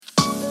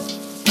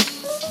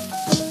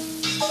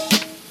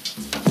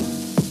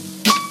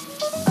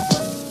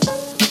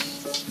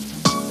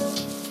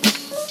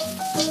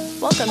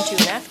Welcome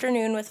to An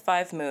Afternoon with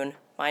Five Moon.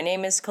 My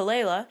name is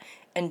Kalela,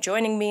 and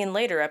joining me in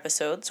later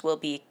episodes will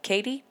be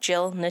Katie,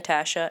 Jill,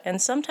 Natasha,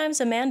 and sometimes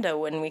Amanda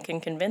when we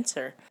can convince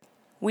her.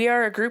 We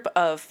are a group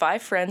of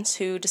 5 friends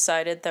who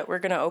decided that we're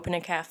going to open a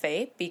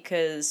cafe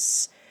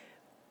because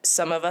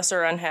some of us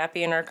are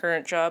unhappy in our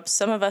current jobs.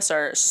 Some of us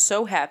are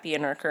so happy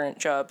in our current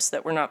jobs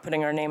that we're not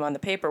putting our name on the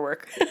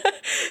paperwork.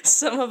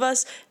 Some of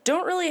us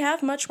don't really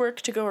have much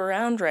work to go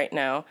around right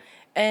now.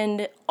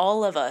 And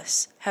all of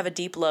us have a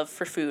deep love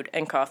for food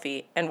and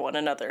coffee and one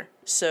another.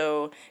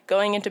 So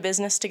going into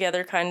business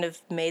together kind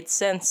of made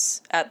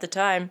sense at the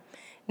time.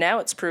 Now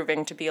it's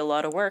proving to be a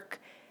lot of work.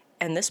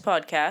 And this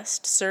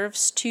podcast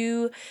serves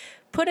to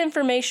put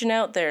information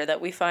out there that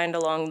we find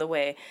along the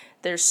way.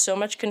 There's so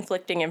much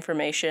conflicting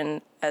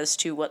information as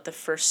to what the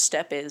first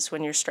step is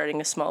when you're starting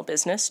a small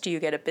business. Do you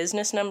get a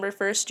business number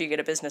first? Do you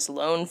get a business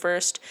loan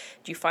first?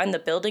 Do you find the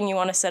building you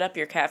want to set up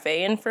your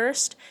cafe in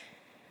first?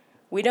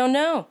 We don't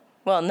know.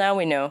 Well, now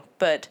we know,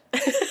 but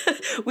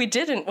we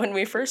didn't when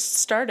we first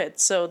started.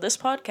 So this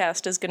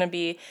podcast is going to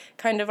be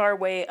kind of our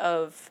way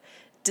of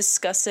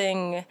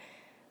discussing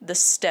the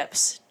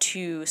steps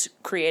to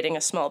creating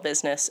a small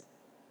business.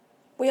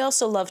 We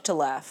also love to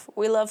laugh.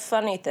 We love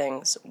funny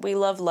things. We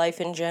love life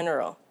in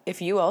general.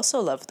 If you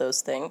also love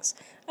those things,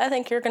 I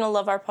think you're going to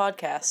love our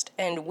podcast,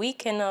 and we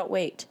cannot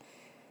wait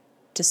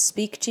to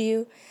speak to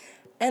you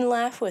and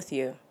laugh with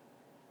you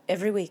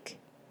every week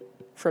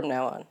from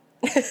now on.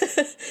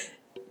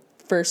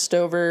 First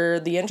over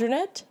the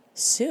internet,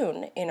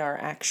 soon in our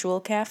actual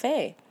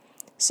cafe.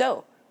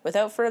 So,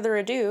 without further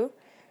ado,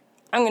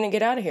 I'm going to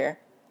get out of here.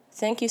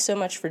 Thank you so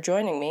much for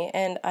joining me,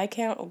 and I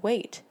can't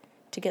wait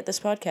to get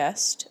this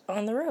podcast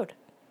on the road.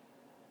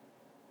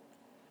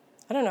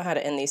 I don't know how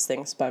to end these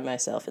things by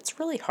myself. It's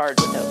really hard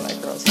without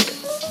my girls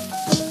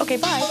here. Okay,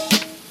 bye.